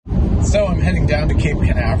So I'm heading down to Cape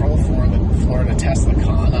Canaveral for the Florida Tesla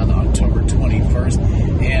Con on October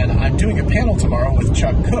 21st, and I'm doing a panel tomorrow with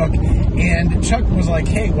Chuck Cook, and Chuck was like,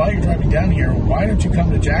 hey, while you're driving down here, why don't you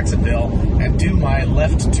come to Jacksonville and do my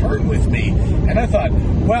left turn with me? And I thought,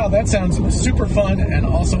 wow, that sounds super fun and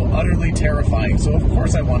also utterly terrifying, so of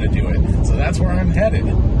course I want to do it. So that's where I'm headed.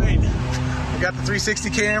 Right. We got the 360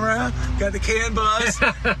 camera, got the CAN bus,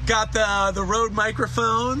 got the Rode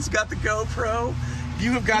microphones, got the GoPro.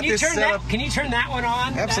 You have got this set up. Can you turn that one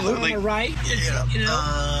on? Absolutely. That one on the right. Yeah. You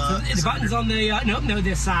know, the button's on the no,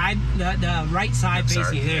 this side, the right side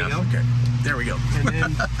facing. There you go. Okay. There we go. And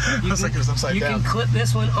then I was like it was upside down. You can clip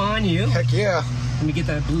this one on you. Heck yeah. Let me get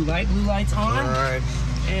the blue lights on. All right.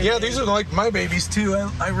 And yeah, these are like my babies too.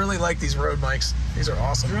 I really like these Rode mics. These are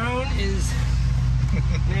awesome. Drone is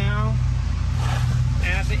now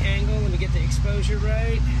at the angle. Let me get the exposure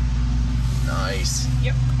right. Nice.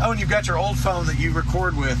 Yep. Oh, and you've got your old phone that you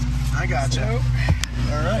record with. I gotcha. So,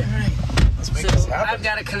 all right. Let's make this happen. I've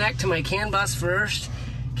got to connect to my CAN bus first.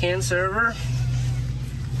 CAN server.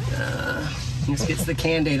 This gets the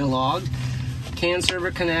CAN data logged. CAN server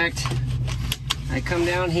connect. I come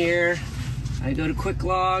down here. I go to quick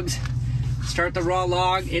logs. Start the raw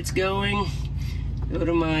log. It's going. Go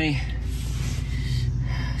to my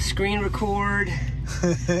screen record.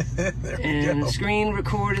 And screen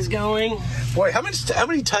record is going. Boy, how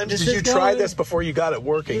many times did you try this before you got it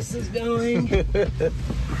working? This is going.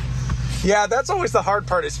 Yeah, that's always the hard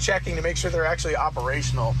part, is checking to make sure they're actually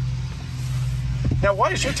operational. Now,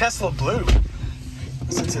 why is your Tesla blue?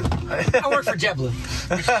 I work for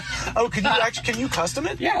JetBlue. Oh, can you custom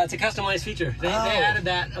it? Yeah, it's a customized feature. They added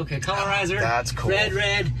that. Okay, colorizer. That's cool.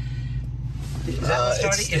 Red. Is that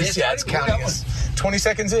starting? It's counting us. 20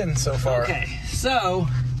 seconds in so far. Okay, so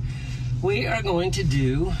we are going to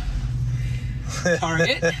do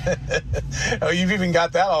target. Oh, you've even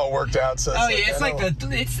got that all worked out. So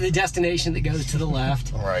it's the destination that goes to the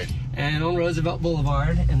left. All right. And on Roosevelt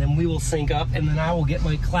Boulevard, and then we will sync up, and then I will get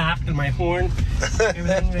my clap and my horn.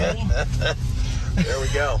 Everything ready? There we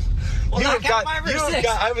go. Well,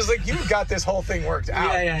 I was like, you've got this whole thing worked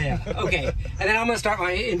out. Yeah. Okay, and then I'm going to start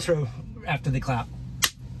my intro after the clap.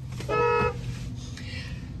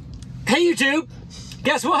 Hey YouTube,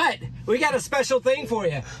 guess what? We got a special thing for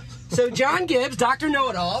you. So John Gibbs, Dr.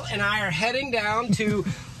 Know-It-All, and I are heading down to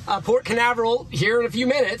Port Canaveral here in a few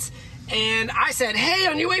minutes. And I said, hey,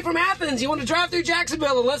 on your way from Athens, you want to drive through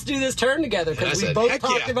Jacksonville and let's do this turn together, because we both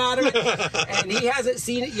talked about it, and he hasn't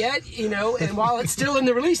seen it yet, you know, and while it's still in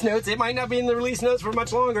the release notes, it might not be in the release notes for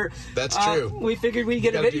much longer. That's true. We figured we'd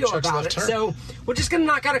get a video about it. So we're just going to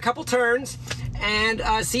knock out a couple turns and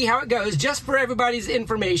see how it goes. Just for everybody's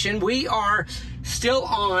information, we are still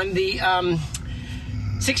on the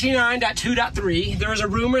 69.2.3. There is a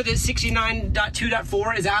rumor that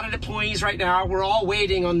 69.2.4 is out of deployees right now. We're all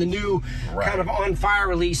waiting on the new kind of on fire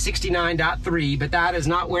release 69.3, but that is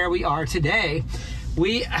not where we are today.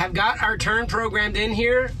 We have got our turn programmed in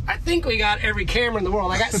here. I think we got every camera in the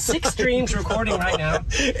world. I got 6 streams recording right now.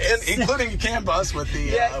 And including a CAN bus with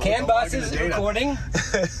the... CAN bus is recording.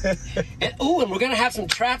 And we're going to have some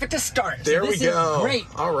traffic to start. There we go. Is great.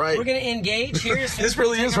 All right. We're going to engage here. This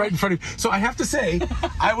really is right in front of you. So I have to say,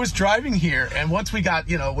 I was driving here, and once we got,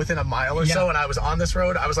 within a mile or so, and I was on this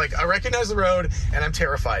road, I was like, I recognize the road, and I'm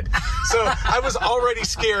terrified. So I was already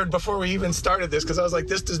scared before we even started this, because I was like,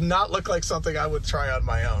 this does not look like something I would try on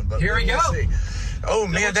my own. But here we go. See. Oh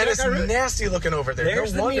man, that is nasty looking over there.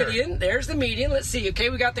 There's the median. There's the median. Let's see.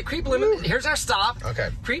 Okay, we got the creep limit. Here's our stop. Okay.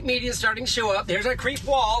 Creep median starting to show up. There's our creep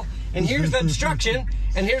wall, and here's the obstruction,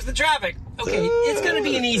 and here's the traffic. Okay, it's going to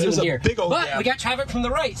be an easy one here. Big old but we got traffic from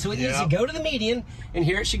the right, so it needs to go to the median, and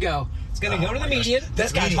here it should go. It's going to go to the median.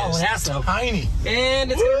 This guy's hauling ass though. Tiny.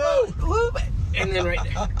 And it's going to roll. And then right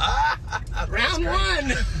there. Round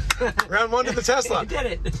one. Round one to the Tesla. I did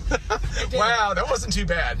it. Wow, that wasn't too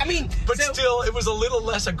bad. I mean, but still, it was a little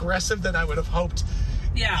less aggressive than I would have hoped.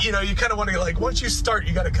 Yeah. You kind of want to, once you start,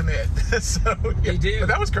 you got to commit. So you do. But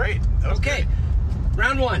that was great. That was great.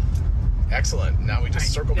 Round one. Excellent. Now we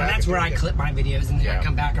just circle back. And that's where I clip my videos, and then I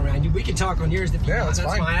come back around. We can talk on yours if you want. That's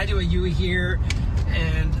fine. I do a JOWUA here,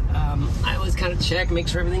 and I always kind of check, make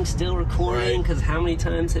sure everything's still recording, because how many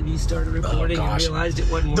times have you started recording and realized it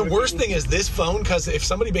wasn't working? The worst thing is this phone, because if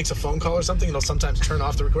somebody makes a phone call or something, it'll sometimes turn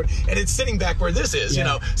off the recording, and it's sitting back where this is,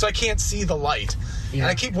 so I can't see the light. And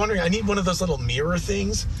I keep wondering, I need one of those little mirror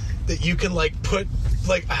things that you can put,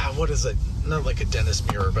 what is it? not like a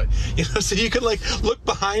dentist mirror, but so you could like look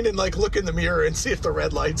behind and like look in the mirror and see if the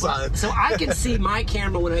red light's on. So I can see my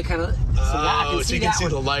camera when I kind of. So you can see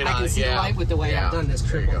the light on it. I can see the light with the way I've done this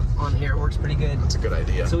triple on here. It works pretty good. That's a good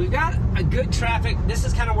idea. So we've got a good traffic. This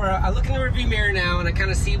is kind of where I look in the rearview mirror now and I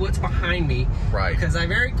kind of see what's behind me. Right. Because I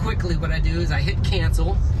very quickly, what I do is I hit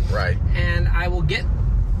cancel. Right. And I will get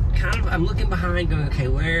kind of, I'm looking behind going, okay,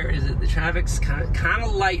 where is it? The traffic's kind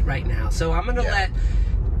of light right now. So I'm going to let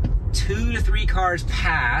 2 to 3 cars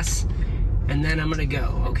pass and then I'm going to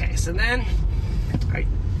go. Okay, so then I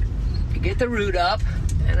get the route up.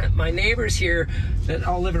 And my neighbors here that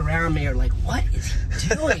all live around me are like, what is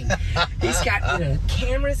he doing? He's got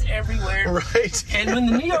cameras everywhere. Right. And when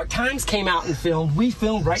the New York Times came out and filmed, we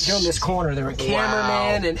filmed right here in this corner. There were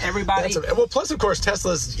cameramen and everybody. Well, plus, of course,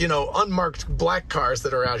 Tesla's, unmarked black cars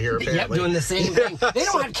that are out here, apparently. Yep, doing the same thing. They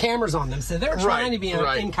don't have cameras on them, so they're trying to be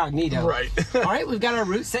incognito. Right. All right, we've got our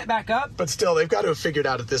route set back up. But still, they've got to have figured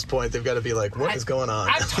out at this point, they've got to be like, what is going on?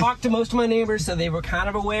 I've talked to most of my neighbors, so they were kind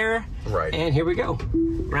of aware. Right. And here we go.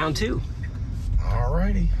 Round 2. All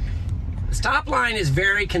righty. The stop line is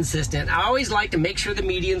very consistent. I always like to make sure the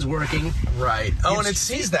median's working. Right. Oh, and it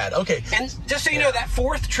sees that. Okay. And just so you know, that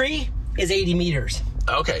 4th tree is 80 meters.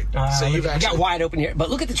 Okay. So you've actually got wide open here. But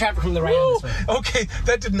look at the traffic from the right on this way. Okay.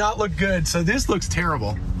 That did not look good. So this looks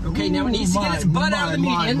terrible. Okay, now it needs to get its butt out of the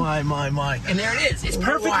median. My. And there it is. It's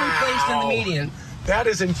perfectly placed in the median. That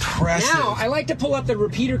is impressive. Now, I like to pull up the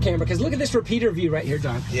repeater camera, because look at this repeater view right here,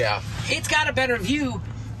 John. Yeah. It's got a better view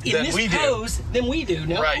in this pose than we do.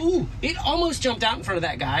 Now, ooh, it almost jumped out in front of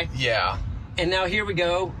that guy. Yeah. And now here we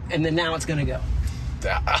go, and then now it's going to go.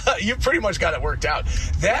 You pretty much got it worked out.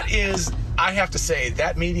 That is, I have to say,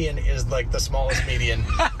 that median is like the smallest median.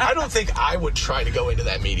 I don't think I would try to go into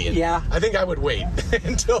that median. Yeah. I think I would wait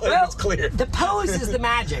until it's clear. The pose is the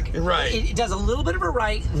magic. Right. It does a little bit of a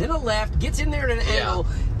right, then a left, gets in there at an angle,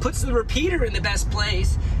 puts the repeater in the best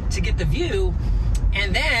place to get the view,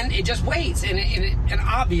 and then it just waits. And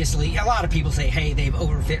obviously, a lot of people say, hey, they've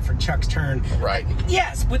overfit for Chuck's turn. Right.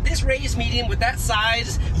 Yes, with this raised median, with that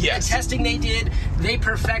size, the testing they did, they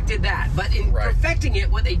perfected that. But in perfecting it,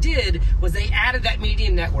 what they did was they added that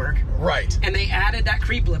median network. Right. And they added that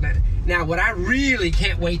creep limit. Now, what I really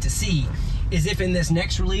can't wait to see is if in this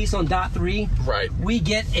next release on .3, we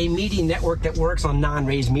get a median network that works on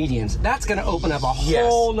non-raised medians. That's going to open up a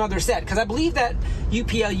whole nother set, because I believe that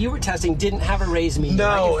UPL you were testing didn't have a raised median.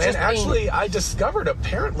 No, and actually I discovered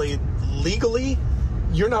apparently legally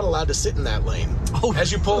you're not allowed to sit in that lane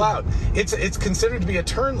as you pull out. It's considered to be a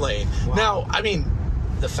turn lane. Wow. Now, I mean,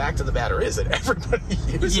 the fact of the matter is that everybody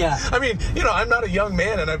uses it. I mean, I'm not a young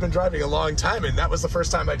man and I've been driving a long time, and that was the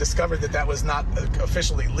first time I discovered that was not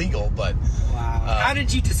officially legal. But how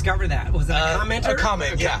did you discover that? Was it a commenter? A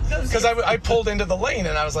comment, yeah. Because I pulled into the lane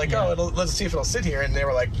and I was like, let's see if it'll sit here, and they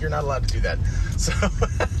were like, you're not allowed to do that. So,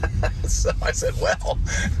 so I said, well,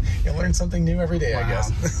 you learn something new every day, I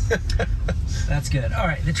guess. That's good. All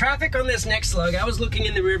right, the traffic on this next slug, I was looking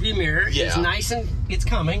in the rearview mirror. It's nice and it's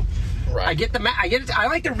coming. Right. I get the map. I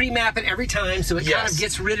like to remap it every time, so it kind of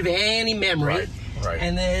gets rid of any memory. Right.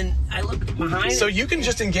 And then I look behind. So you can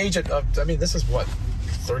just engage it. I mean, this is what,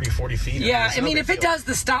 30, 40 feet. Yeah. I mean, if it does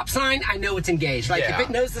the stop sign, I know it's engaged. Like if it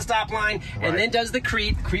knows the stop line and then does the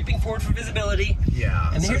creeping forward for visibility.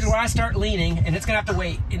 Yeah. And here's where I start leaning, and it's gonna have to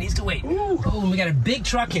wait. It needs to wait. Ooh. Oh, and we got a big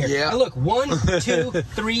truck here. Yeah. Now look, 1, 2,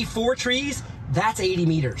 3, 4 trees. That's 80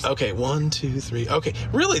 meters. Okay, 1, 2, 3. Okay,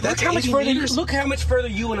 really? That's 80 meters? Look how much further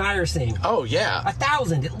you and I are seeing. Oh, yeah.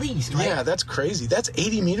 1,000 at least, right? Yeah, that's crazy. That's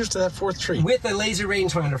 80 meters to that 4th tree. With a laser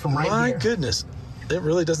rangefinder from right here. My goodness. It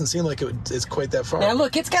really doesn't seem like it's quite that far. Now,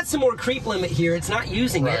 look, it's got some more creep limit here. It's not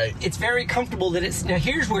using it. It's very comfortable that it's... Now,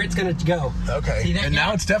 here's where it's going to go. Okay. See that? And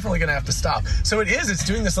now it's definitely going to have to stop. So it's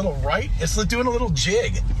doing this little right. It's doing a little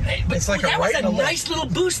jig. But it's like that was a nice little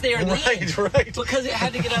boost there in the end. Right. Because it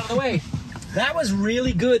had to get out of the way. That was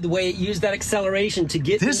really good, the way it used that acceleration to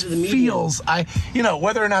get into the median. This feels,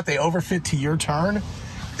 whether or not they overfit to your turn,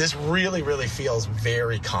 this really, really feels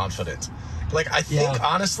very confident. Like, I think,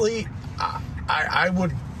 honestly, I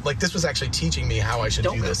would, like, this was actually teaching me how I should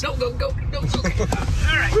do this. Go. All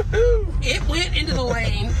right. It went into the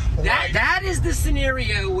lane. That is the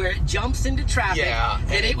scenario where it jumps into traffic. Yeah.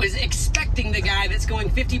 And it was expecting the guy that's going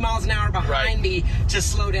 50 miles an hour behind me to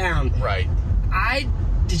slow down. Right.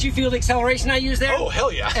 Did you feel the acceleration I used there? Oh, hell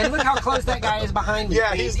yeah. And look how close that guy is behind me.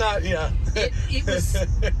 Yeah, he's not, It was...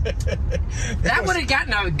 That would have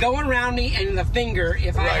gotten going around me and the finger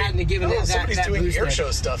if I hadn't given that somebody's doing air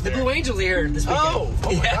show stuff there. The Blue Angels are here this weekend. Oh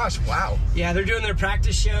my gosh, wow. Yeah, they're doing their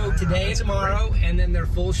practice show today and tomorrow, and then their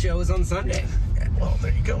full show is on Sunday. Well,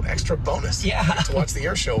 there you go. Extra bonus. Yeah. You get to watch the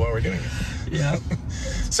air show while we're doing it. Yeah.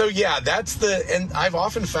 So yeah, and I've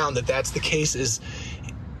often found that that's the case.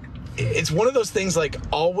 It's one of those things, like,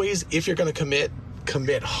 always, if you're going to commit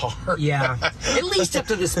hard. Yeah. At least up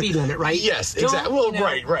to the speed limit, right? Yes, exactly. Well,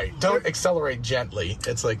 right. Don't accelerate gently.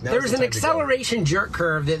 It's like, there's an acceleration jerk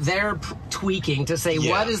curve that they're tweaking to say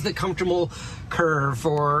what is the comfortable curve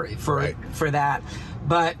for that.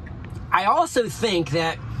 But I also think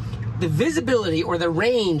that the visibility or the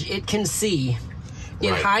range it can see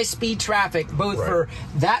in high-speed traffic, both for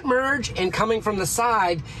that merge and coming from the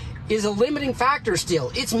side, is a limiting factor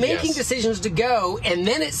still. It's making decisions to go, and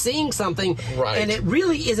then it's seeing something, and it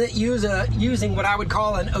really isn't using what I would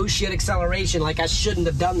call an oh shit acceleration, like I shouldn't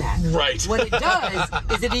have done that. Right. What it does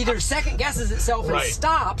is it either second guesses itself and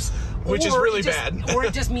stops, which is really bad. Or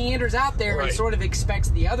it just meanders out there and sort of expects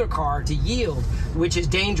the other car to yield, which is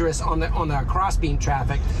dangerous on the crossbeam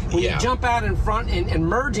traffic. When you jump out in front and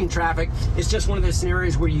merging traffic, it's just one of those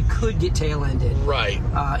scenarios where you could get tail-ended. Right.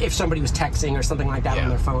 If somebody was texting or something like that on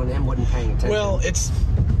their phone and wasn't paying attention. Well, it's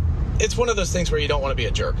one of those things where you don't want to be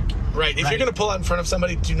a jerk. Right. If you're going to pull out in front of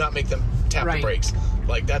somebody, do not make them tap the brakes.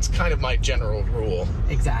 Like, that's kind of my general rule.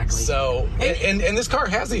 Exactly. So, and this car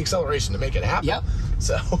has the acceleration to make it happen. Yep.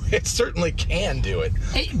 So it certainly can do it.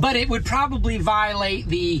 But it would probably violate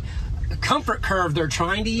the comfort curve they're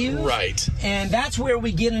trying to use. Right. And that's where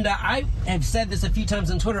we get into, I have said this a few times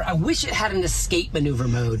on Twitter, I wish it had an escape maneuver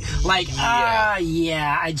mode. Like,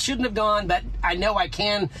 I shouldn't have gone, but I know I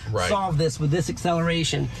can solve this with this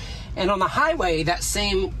acceleration. And on the highway, that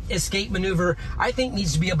same escape maneuver, I think,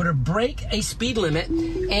 needs to be able to break a speed limit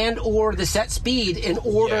and or the set speed in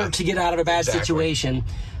order to get out of a bad situation.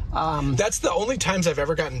 That's the only times I've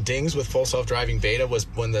ever gotten dings with full self-driving beta was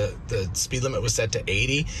when the speed limit was set to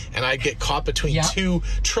 80, and I'd get caught between two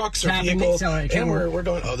trucks or vehicles, and we're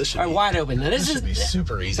going, this should be wide open. Now, this should be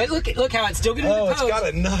super easy. But look how it's still getting to the it's got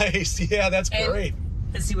a nice, that's great.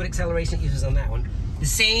 Let's see what acceleration it uses on that one. The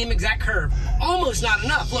same exact curve. Almost not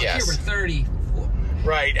enough. Look, here we're 30.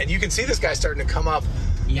 Right, and you can see this guy starting to come up.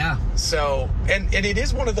 Yeah. So, and it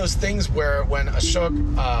is one of those things where when Ashok,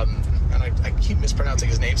 and I keep mispronouncing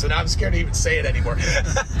his name, so now I'm scared to even say it anymore.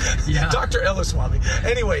 Dr. Elliswamy.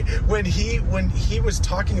 Anyway, when he was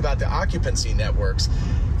talking about the occupancy networks,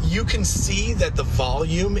 you can see that the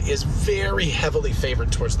volume is very heavily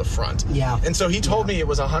favored towards the front. Yeah. And so he told me it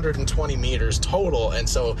was 120 meters total, and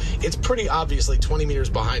so it's pretty obviously 20 meters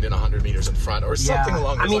behind and 100 meters in front, or something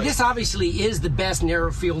along those lines. This obviously is the best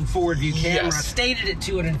narrow field forward view camera, stated at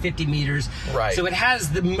 250 meters. Right. So it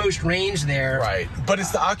has the most range there. Right. But it's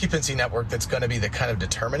the occupancy network that's going to be the kind of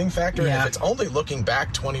determining factor. And if it's only looking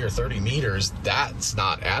back 20 or 30 meters, that's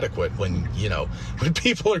not adequate when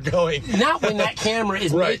people are going. Not when that camera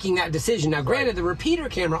is making that decision. Now, granted, the repeater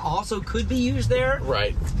camera also could be used there.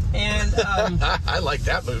 Right. And I like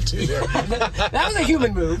that move too. There. That was a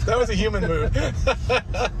human move. That was a human move.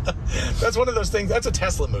 That's one of those things. That's a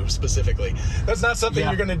Tesla move specifically. That's not something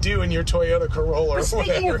you're going to do in your Toyota Corolla. But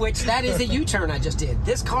speaking of which, that is a U-turn I just did.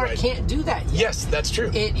 This car can't do that yet. Yes, that's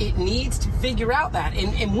true. It needs to figure out that.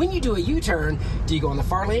 And when you do a U-turn, do you go in the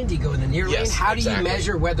far lane? Do you go in the near lane? How do you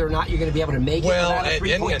measure whether or not you're going to be able to make it without a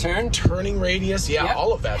three-point turn? Turning radius,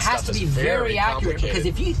 all of that stuff has to be very accurate, because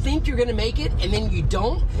if you think you're going to make it and then you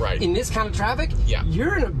don't in this kind of traffic,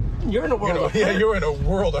 you're in a world of hurt. You're in a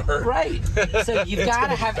world of hurt. Right. So you've got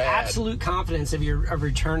to have absolute confidence of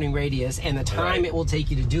your turning radius and the time it will take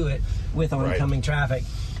you to do it with oncoming traffic.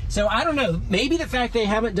 So I don't know. Maybe the fact they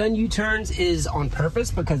haven't done U-turns is on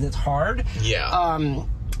purpose because it's hard. Yeah.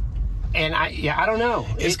 And I don't know.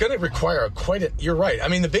 It's going to require you're right. I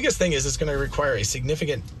mean, the biggest thing is it's going to require a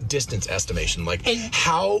significant distance estimation. Like,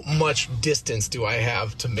 how much distance do I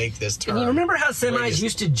have to make this turn? And you remember how semis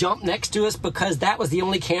used to jump next to us because that was the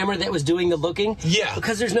only camera that was doing the looking? Yeah.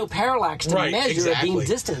 Because there's no parallax to measure a beam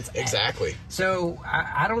distance. Exactly. So,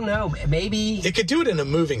 I don't know. Maybe... It could do it in a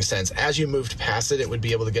moving sense. As you moved past it, it would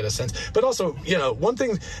be able to get a sense. But also,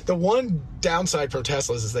 the one downside for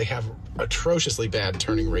Teslas is they have atrociously bad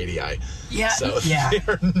turning radii. Yeah. So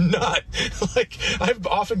they're not, like, I've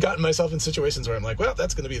often gotten myself in situations where I'm like, well,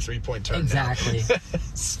 that's going to be a 3-point turn. Exactly.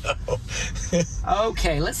 So.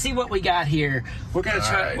 Okay, let's see what we got here. We're going to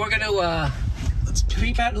try, we're going to, let's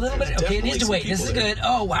creep out a little bit. Okay, it needs to wait. This is good.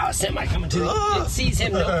 Oh, wow, a semi coming to me. It sees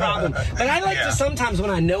him, no problem. But I like to sometimes, when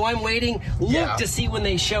I know I'm waiting, look to see when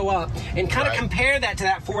they show up and kind of compare that to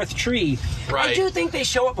that fourth tree. I do think they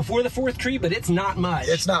show up before the fourth tree, but it's not much.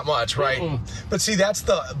 It's not much, right? But see,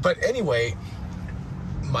 but anyway,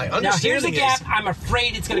 my understanding now, here's a gap I'm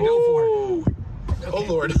afraid it's going to go for. Okay. Oh,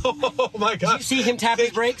 Lord. Oh, my God. Did you see him tap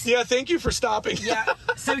his brakes? Yeah, thank you for stopping. Yeah.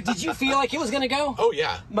 So did you feel like it was going to go? Oh,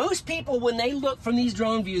 yeah. Most people, when they look from these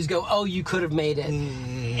drone views, go, oh, you could have made it.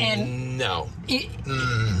 And no.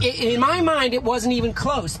 In my mind, it wasn't even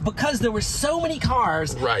close because there were so many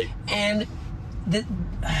cars. Right. And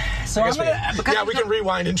so I'm gonna. Yeah, we can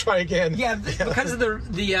rewind and try again. Yeah, because of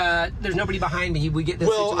the there's nobody behind me. We get this.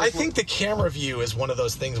 Well, I think the camera view is one of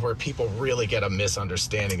those things where people really get a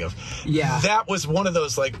misunderstanding of. Yeah. That was one of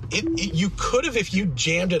those, like, you could have, if you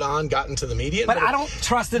jammed it on, gotten to the median. But I don't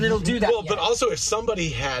trust that it'll do that. Well, but also if somebody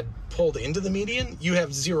had pulled into the median, you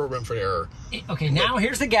have zero room for error. Okay, now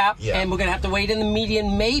here's the gap, and we're gonna have to wait in the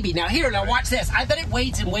median, maybe. Now watch this. I bet it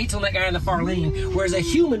waits on that guy in the far lane, whereas a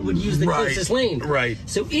human would use the closest lane. Right.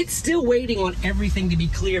 So it's still waiting on everything to be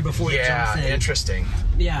clear before it jumps in. Yeah, interesting.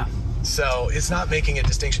 Yeah. So it's not making a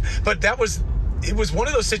distinction. But it was one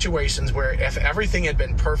of those situations where if everything had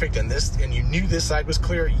been perfect and you knew this side was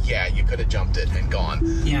clear, yeah, you could have jumped it and gone.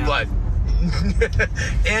 Yeah. But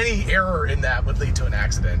any error in that would lead to an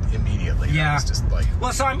accident immediately. Yeah. It's just like.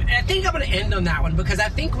 Well, so I think I'm going to end on that one because I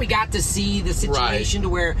think we got to see the situation to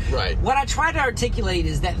where what I try to articulate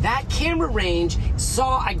is that camera range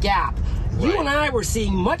saw a gap. You and I were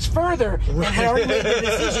seeing much further and had already made the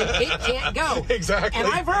decision it can't go. Exactly. And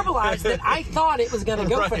I verbalized that I thought it was going to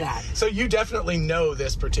go for that. So you definitely know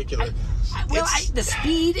this particular. The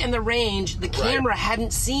speed and the range, the camera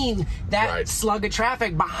hadn't seen that slug of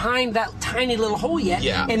traffic behind that tiny little hole yet,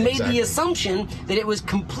 and made the assumption that it was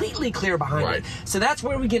completely clear behind it. So that's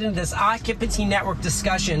where we get into this occupancy network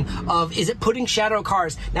discussion of, is it putting shadow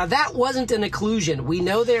cars? Now that wasn't an occlusion. We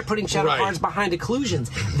know they're putting shadow cars behind occlusions.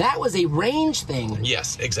 That was a range thing.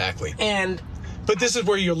 Yes, exactly. But this is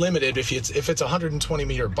where you're limited. If it's a 120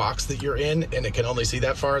 meter box that you're in and it can only see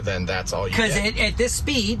that far, then that's all you get. Because at this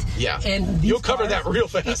speed, and you'll cover that real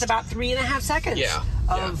fast. It's about 3.5 seconds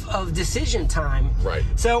of decision time. Right.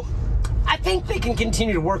 So I think they can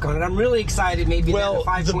continue to work on it. I'm really excited. Maybe well,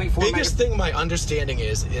 that 5.4. The biggest thing, my understanding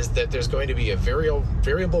is that there's going to be a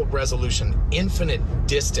variable resolution, infinite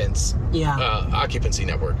distance occupancy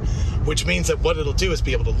network, which means that what it'll do is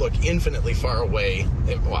be able to look infinitely far away.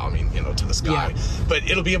 Well, I mean, to the sky, but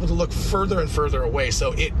it'll be able to look further and further away.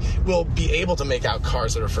 So it will be able to make out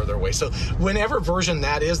cars that are further away. So whenever version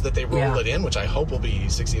that is that they roll it in, which I hope will be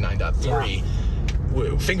 69.3.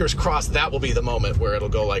 Fingers crossed that will be the moment where it'll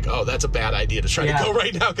go like, oh, that's a bad idea to try to go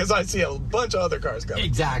right now because I see a bunch of other cars coming.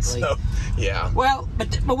 Exactly. So, yeah. Well, but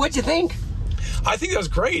what'd you think? I think that was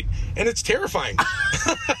great, and it's terrifying.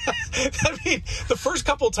 I mean, the first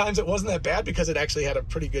couple of times it wasn't that bad because it actually had a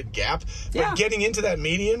pretty good gap. But getting into that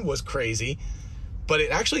median was crazy. But it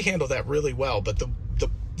actually handled that really well. But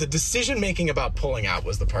the decision making about pulling out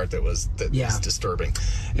was the part that was disturbing.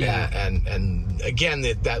 And again,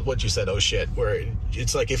 that what you said, oh shit, where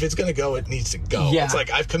it's like if it's gonna go, it needs to go. It's like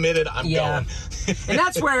I've committed, I'm going. And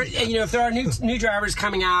that's where if there are new drivers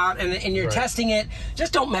coming out and you're testing it,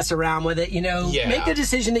 just don't mess around with it. Make the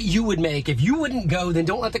decision that you would make. If you wouldn't go, then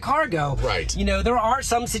don't let the car go. Right. There are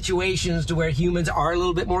some situations to where humans are a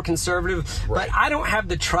little bit more conservative, but I don't have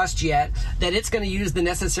the trust yet that it's going to use the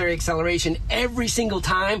necessary acceleration every single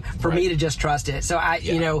time for me to just trust it. So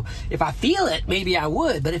if I feel it, maybe I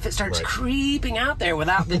would, but if it starts creeping out there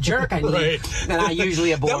without the jerk I need, then I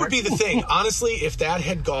usually abort. That would be the thing. Honestly, if that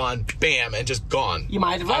had gone bam and just gone, you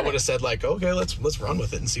might have. I would have said like, okay, let's run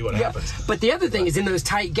with it and see what happens. But the other thing is, in those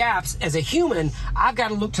tight gaps, as a human, I've got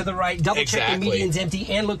to look to the right, double check the median's empty,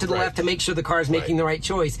 and look to the left to make sure the car is making the right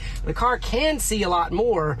choice. The car can see a lot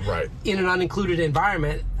more in an unincluded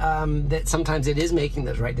environment that sometimes it is making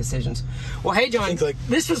those right decisions. Well, hey, John,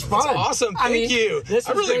 this was fun. That's awesome. Thank you.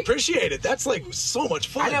 I really appreciate it. That's like so much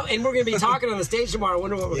fun. I know, and we're going to be talking on the stage tomorrow. I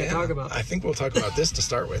wonder what we're going to talk about. I think we'll talk about this to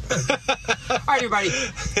start with. All right, everybody.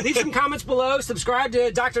 Leave some comments below. Subscribe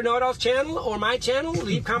to Dr. Know-It-All's channel or my channel.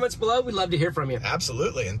 Leave comments below. We'd love to hear from you.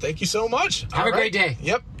 Absolutely. And thank you so much. Have a great day.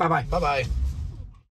 Yep. Bye-bye. Bye-bye.